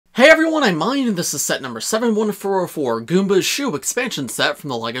everyone, I'm Mine, and this is set number 71404, Goomba Shoe expansion set from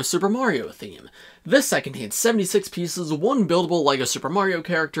the LEGO Super Mario theme. This set contains 76 pieces, one buildable LEGO Super Mario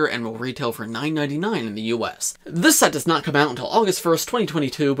character, and will retail for $9.99 in the US. This set does not come out until August 1st,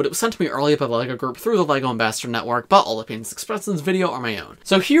 2022, but it was sent to me early by the LEGO Group through the LEGO Ambassador Network, but all opinions expressed in this video are my own.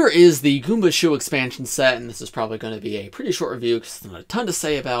 So here is the Goomba Shoe expansion set, and this is probably going to be a pretty short review because there's not a ton to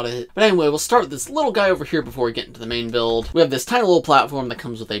say about it. But anyway, we'll start with this little guy over here before we get into the main build. We have this tiny little platform that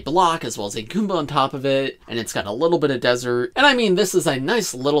comes with a block as well as a Goomba on top of it, and it's got a little bit of desert. And I mean, this is a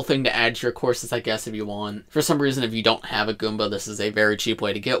nice little thing to add to your courses, I guess, if you want. For some reason, if you don't have a Goomba, this is a very cheap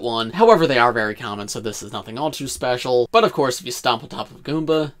way to get one. However, they are very common, so this is nothing all too special. But of course, if you stomp on top of a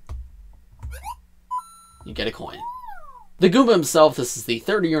Goomba, you get a coin. The Goomba himself, this is the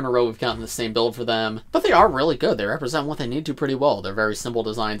third year in a row we've gotten the same build for them, but they are really good. They represent what they need to pretty well. They're very simple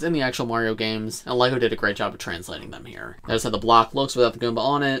designs in the actual Mario games, and LEGO did a great job of translating them here. There's how the block looks without the Goomba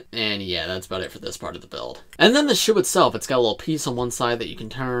on it, and yeah, that's about it for this part of the build. And then the shoe itself, it's got a little piece on one side that you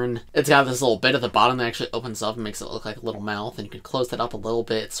can turn. It's got this little bit at the bottom that actually opens up and makes it look like a little mouth, and you can close that up a little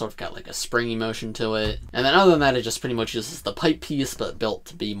bit. It's sort of got like a springy motion to it. And then other than that, it just pretty much uses the pipe piece, but built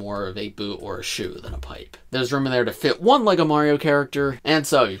to be more of a boot or a shoe than a pipe. There's room in there to fit one LEGO Mario character, and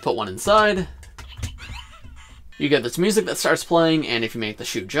so you put one inside, you get this music that starts playing, and if you make the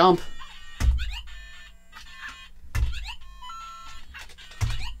shoe jump,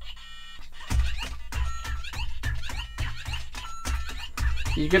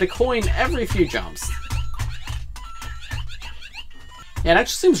 you get a coin every few jumps. Yeah, it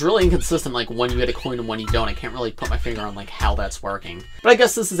actually seems really inconsistent, like when you get a coin and when you don't. I can't really put my finger on like how that's working. But I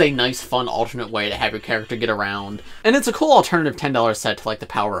guess this is a nice, fun, alternate way to have your character get around. And it's a cool alternative $10 set to like the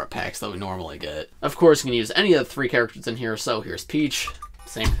power-up packs that we normally get. Of course, you can use any of the three characters in here. So here's Peach,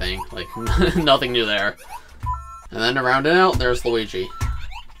 same thing, like nothing new there. And then to round it out, there's Luigi.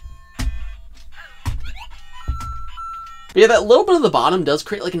 But yeah, that little bit of the bottom does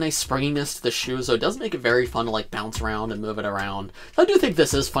create like a nice springiness to the shoe, so it does make it very fun to like bounce around and move it around. So I do think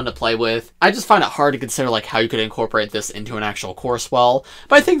this is fun to play with. I just find it hard to consider like how you could incorporate this into an actual course well,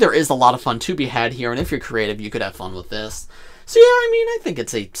 but I think there is a lot of fun to be had here, and if you're creative, you could have fun with this. So yeah, I mean, I think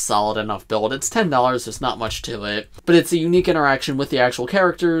it's a solid enough build. It's $10, there's not much to it, but it's a unique interaction with the actual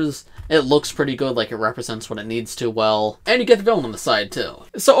characters. It looks pretty good, like it represents what it needs to well, and you get the villain on the side too.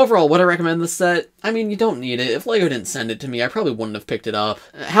 So overall, would I recommend this set? I mean, you don't need it. If LEGO didn't send it to me, I probably wouldn't have picked it up.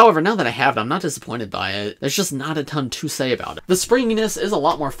 However, now that I have it, I'm not disappointed by it. There's just not a ton to say about it. The springiness is a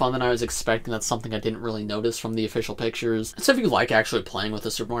lot more fun than I was expecting. That's something I didn't really notice from the official pictures. So if you like actually playing with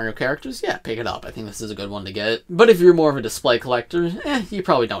the Super Mario characters, yeah, pick it up. I think this is a good one to get. But if you're more of a display collector, you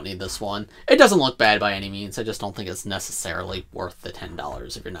probably don't need this one. It doesn't look bad by any means. I just don't think it's necessarily worth the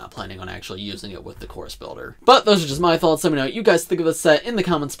 $10 if you're not planning on actually using it with the course builder. But those are just my thoughts. Let me know what you guys think of this set in the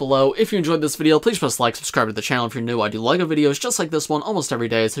comments below. If you enjoyed this video, please press like, subscribe to the channel if you're new. I do LEGO videos just like this one almost every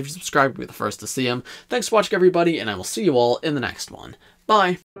day, so if you subscribe, you'll be the first to see them. Thanks for watching, everybody, and I will see you all in the next one.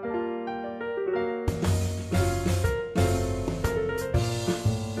 Bye!